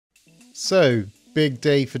So, big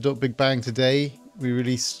day for Big Bang today. We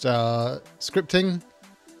released scripting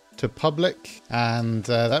to public, and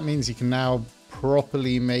that means you can now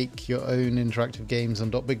properly make your own interactive games on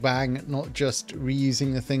Big Bang, not just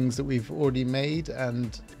reusing the things that we've already made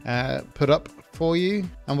and put up for you.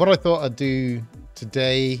 And what I thought I'd do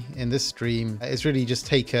today in this stream is really just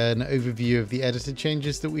take an overview of the edited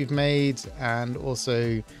changes that we've made, and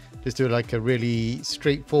also just do like a really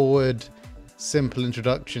straightforward, simple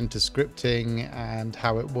introduction to scripting and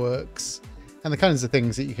how it works and the kinds of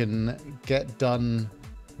things that you can get done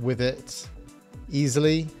with it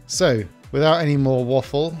easily. So without any more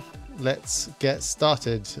waffle, let's get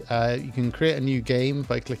started. You can create a new game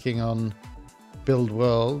by clicking on Build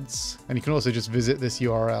Worlds, and you can also just visit this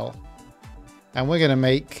URL. And we're going to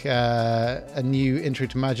make a new Intro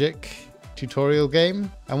to Magic tutorial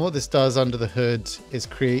game. And what this does under the hood is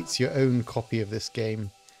creates your own copy of this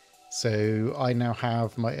game. So I now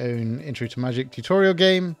have my own Intro to Magic tutorial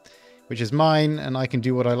game, which is mine, and I can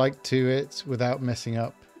do what I like to it without messing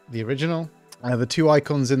up the original. The two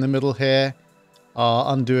icons in the middle here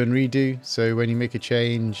are undo and redo. So when you make a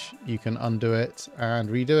change, you can undo it and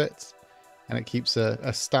redo it, and it keeps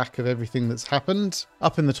a stack of everything that's happened.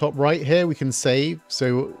 Up in the top right here, we can save.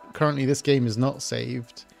 So currently this game is not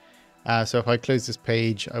saved. So if I close this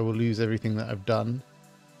page, I will lose everything that I've done.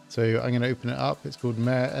 So I'm going to open it up. It's called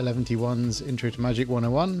Mayor 1121's Intro to Magic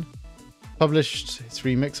 101. Published, it's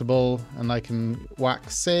remixable, and I can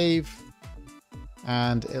whack save,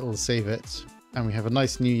 and it'll save it. And we have a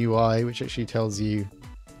nice new UI, which actually tells you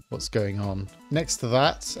what's going on. Next to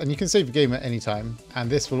that, and you can save the game at any time, and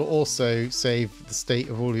this will also save the state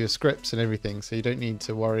of all your scripts and everything, so you don't need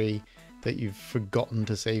to worry that you've forgotten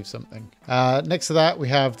to save something. Next to that, we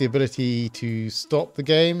have the ability to stop the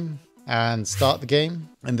game and start the game,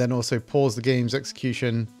 and then also pause the game's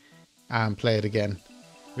execution and play it again,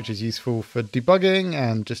 which is useful for debugging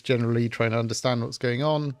and just generally trying to understand what's going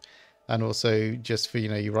on. And also just for,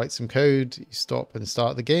 you write some code, you stop and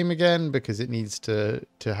start the game again because it needs to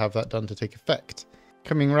have that done to take effect.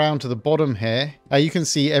 Coming around to the bottom here, you can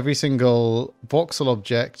see every single voxel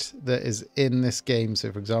object that is in this game.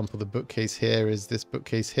 So for example, the bookcase here is this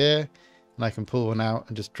bookcase here, and I can pull one out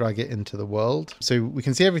and just drag it into the world. So we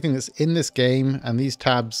can see everything that's in this game, and these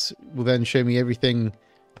tabs will then show me everything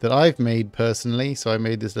that I've made personally. So I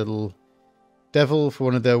made this little devil for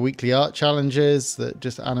one of their weekly art challenges that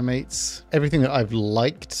just animates everything that I've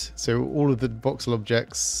liked. So all of the voxel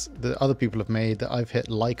objects that other people have made that I've hit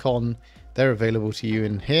like on, they're available to you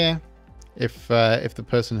in here if the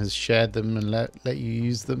person has shared them and let you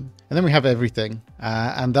use them. And then we have everything,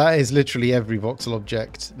 and that is literally every voxel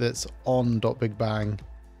object that's on Big Bang.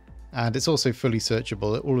 And it's also fully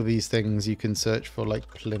searchable. All of these things you can search for, like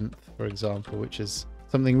plinth, for example, which is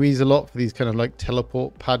something we use a lot for these kind of like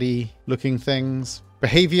teleport paddy looking things.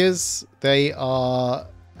 Behaviors, they are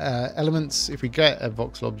elements. If we get a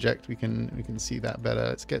voxel object, we can see that better.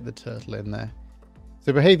 Let's get the turtle in there.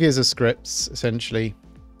 So behaviors are scripts, essentially,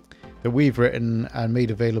 that we've written and made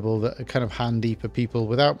available that are kind of handy for people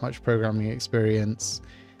without much programming experience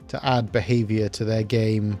to add behavior to their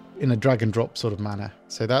game in a drag and drop sort of manner.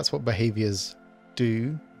 So that's what behaviors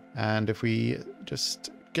do. And if we just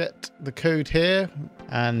get the code here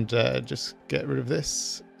and just get rid of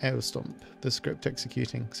this, it will stop the script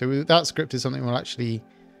executing. So that script is something we'll actually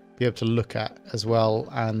be able to look at as well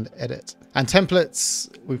and edit. And templates,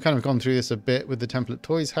 we've kind of gone through this a bit with the template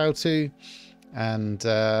toys how-to, and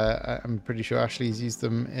I'm pretty sure Ashley's used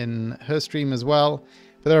them in her stream as well.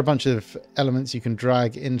 But there are a bunch of elements you can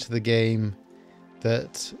drag into the game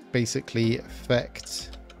that basically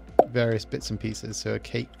affect various bits and pieces. So a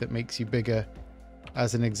cake that makes you bigger,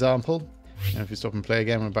 as an example. And if we stop and play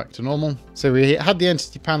again, we're back to normal. So we had the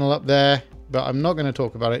entity panel up there, but I'm not going to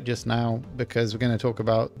talk about it just now because we're going to talk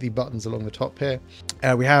about the buttons along the top here.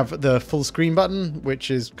 We have the full screen button,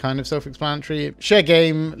 which is kind of self-explanatory. Share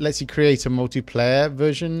game lets you create a multiplayer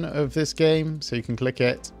version of this game. So you can click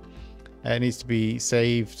it. It needs to be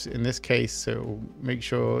saved in this case, so make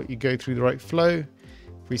sure you go through the right flow.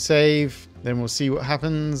 If we save, then we'll see what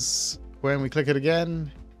happens when we click it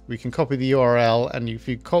again. We can copy the URL, and if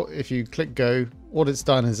you click go, what it's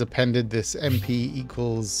done is appended this MP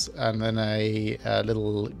equals and then a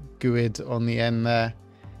little GUID on the end there.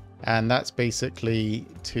 And that's basically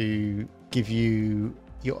to give you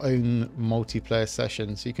your own multiplayer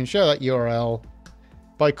session. So you can share that URL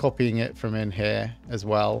by copying it from in here as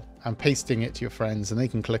well and pasting it to your friends, and they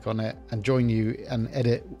can click on it and join you and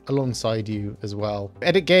edit alongside you as well.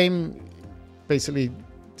 Edit game basically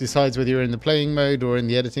decides whether you're in the playing mode or in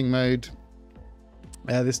the editing mode.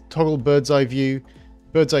 This toggle bird's eye view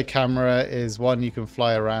Bird's eye camera is one you can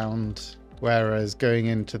fly around, whereas going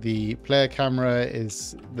into the player camera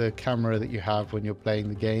is the camera that you have when you're playing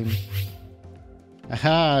the game.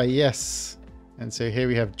 Aha, yes. And so here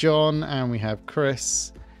we have John and we have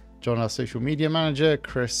Chris. John, our social media manager,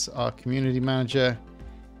 Chris, our community manager,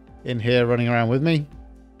 in here running around with me.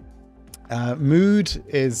 Mood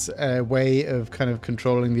is a way of kind of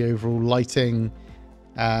controlling the overall lighting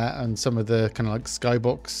and some of the kind of like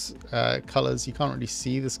skybox colors. You can't really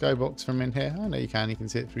see the skybox from in here. Oh no, you can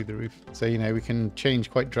see it through the roof. So, you know, we can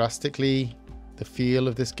change quite drastically the feel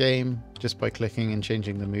of this game just by clicking and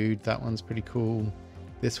changing the mood. That one's pretty cool.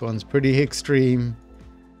 This one's pretty extreme.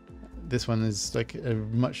 This one is like a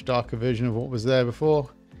much darker version of what was there before.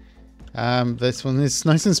 This one is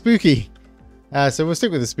nice and spooky. So we'll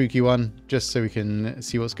stick with the spooky one just so we can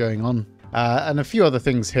see what's going on. And a few other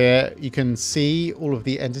things here. You can see all of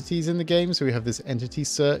the entities in the game. So we have this entity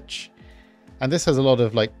search. And this has a lot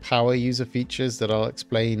of like power user features that I'll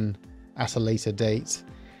explain at a later date.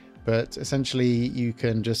 But essentially you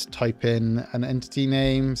can just type in an entity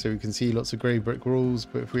name. So we can see lots of grey brick walls.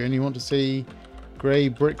 But if we only want to see grey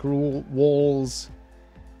brick walls,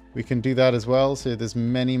 we can do that as well. So there's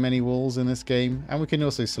many walls in this game. And we can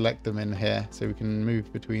also select them in here. So we can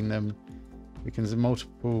move between them. We can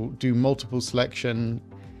do multiple selection,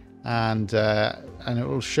 and it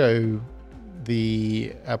will show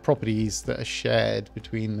the properties that are shared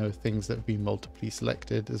between the things that have been multiply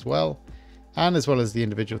selected as well as the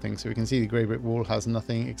individual things. So we can see the grey brick wall has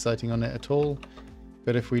nothing exciting on it at all.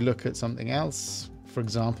 But if we look at something else, for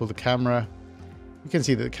example, the camera, you can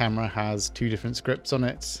see that the camera has 2 different scripts on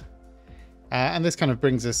it. And this kind of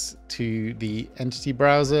brings us to the entity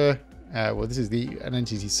browser. Well, this is an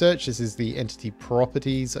entity search. This is the entity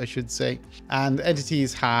properties, I should say. And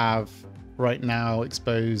entities have right now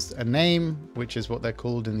exposed a name, which is what they're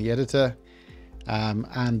called in the editor,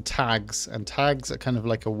 and tags. And tags are kind of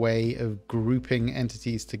like a way of grouping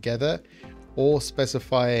entities together or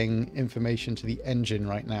specifying information to the engine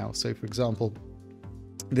right now. So for example,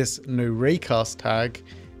 this no raycast tag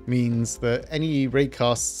means that any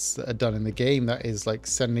raycasts that are done in the game, that is like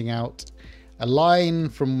sending out a line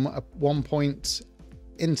from one point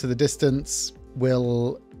into the distance,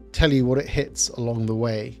 will tell you what it hits along the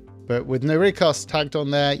way. But with no raycast tagged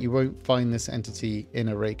on there, you won't find this entity in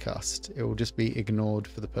a raycast. It will just be ignored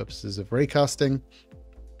for the purposes of raycasting,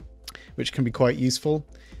 which can be quite useful.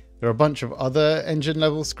 There are a bunch of other engine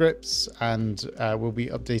level scripts, and we'll be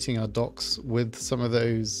updating our docs with some of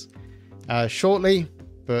those shortly.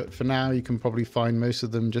 But for now, you can probably find most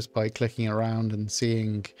of them just by clicking around and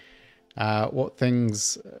seeing what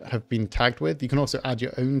things have been tagged with. You can also add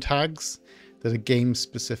your own tags that are game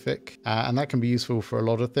specific, and that can be useful for a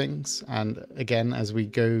lot of things. And again, as we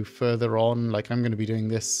go further on, like I'm going to be doing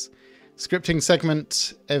this scripting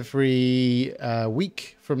segment every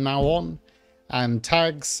week from now on, and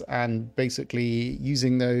tags, and basically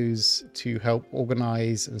using those to help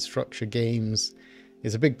organize and structure games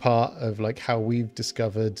is a big part of like how we've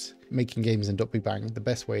discovered making games in .Big Bang, the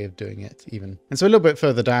best way of doing it even. And so a little bit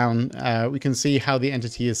further down, we can see how the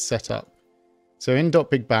entity is set up. So in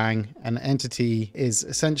 .Big Bang, an entity is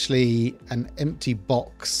essentially an empty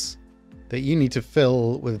box that you need to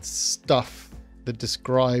fill with stuff that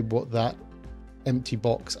describe what that empty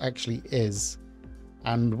box actually is.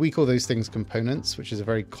 And we call those things components, which is a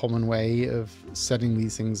very common way of setting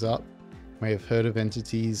these things up. You may have heard of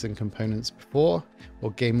entities and components before, or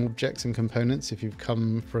game objects and components if you've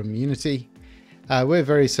come from Unity. We're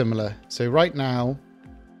very similar. So right now,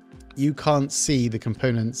 you can't see the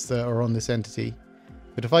components that are on this entity.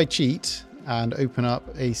 But if I cheat and open up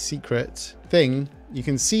a secret thing, you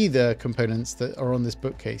can see the components that are on this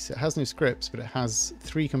bookcase. It has no scripts, but it has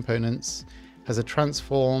 3 components, has a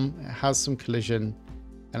transform, it has some collision,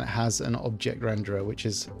 and it has an object renderer, which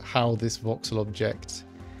is how this voxel object,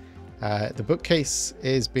 the bookcase,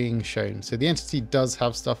 is being shown. So the entity does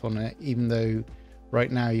have stuff on it, even though right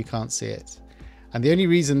now you can't see it. And the only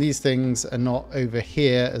reason these things are not over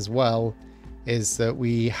here as well is that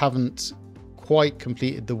we haven't quite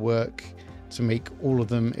completed the work to make all of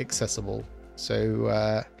them accessible.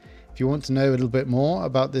 So if you want to know a little bit more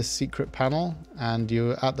about this secret panel, and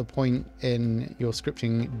you're at the point in your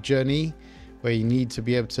scripting journey where you need to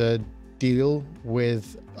be able to deal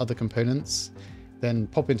with other components, then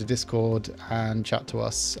pop into Discord and chat to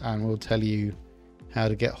us, and we'll tell you how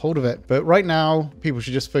to get hold of it. But right now, people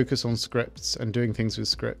should just focus on scripts and doing things with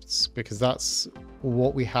scripts, because that's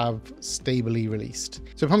what we have stably released.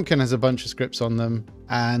 So Pumpkin has a bunch of scripts on them,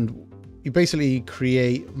 and you basically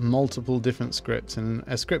create multiple different scripts, and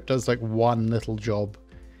a script does like one little job.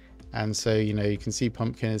 And so, you know, you can see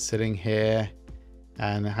Pumpkin is sitting here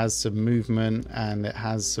and it has some movement and it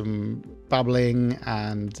has some babbling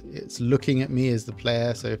and it's looking at me as the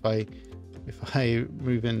player. So if I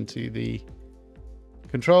move into the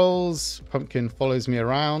controls, Pumpkin follows me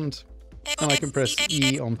around, and I can press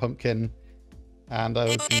E on Pumpkin and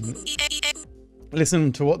I can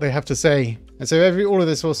listen to what they have to say. And so all of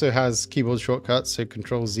this also has keyboard shortcuts. So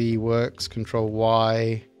Control Z works, Control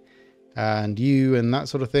Y and U and that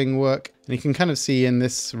sort of thing work. And you can kind of see in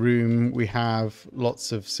this room, we have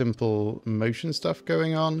lots of simple motion stuff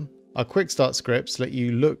going on. Our quick start scripts let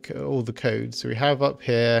you look at all the code. So we have up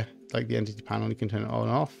here, like the entity panel, you can turn it on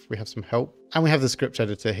and off. We have some help and we have the script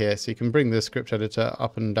editor here. So you can bring the script editor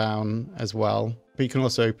up and down as well, but you can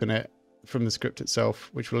also open it from the script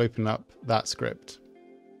itself, which will open up that script.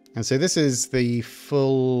 And so this is the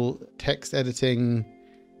full text editing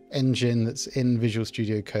engine that's in Visual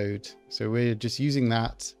Studio Code. So we're just using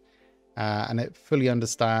that and it fully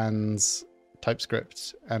understands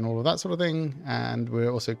TypeScript and all of that sort of thing. And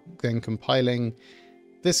we're also then compiling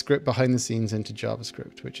this script behind the scenes into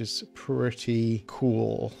JavaScript, which is pretty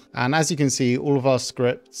cool. And as you can see, all of our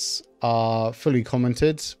scripts are fully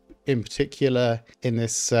commented. In particular, in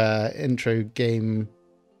this intro game,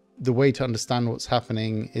 the way to understand what's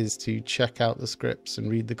happening is to check out the scripts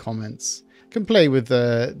and read the comments. You can play with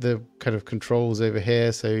the kind of controls over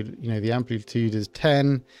here. So, you know, the amplitude is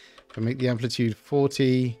 10. If I make the amplitude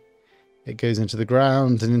 40, it goes into the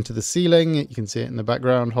ground and into the ceiling. You can see it in the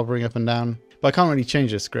background hovering up and down. But I can't really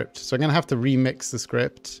change the script. So I'm going to have to remix the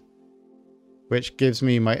script, which gives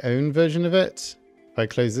me my own version of it. If I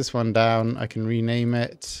close this one down, I can rename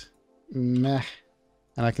it Meh,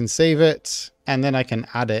 and I can save it, and then I can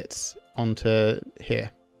add it onto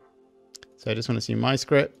here. So I just want to see my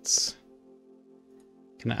scripts.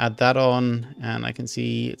 Can add that on, and I can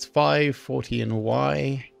see it's 5, 40 and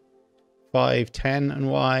Y, 5, 10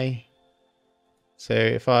 and Y. So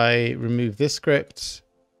if I remove this script,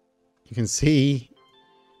 you can see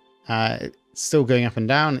it's still going up and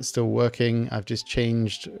down. It's still working. I've just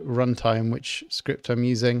changed runtime, which script I'm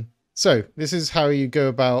using. So this is how you go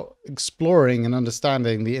about exploring and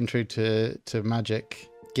understanding the Intro to Magic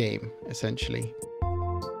game, essentially.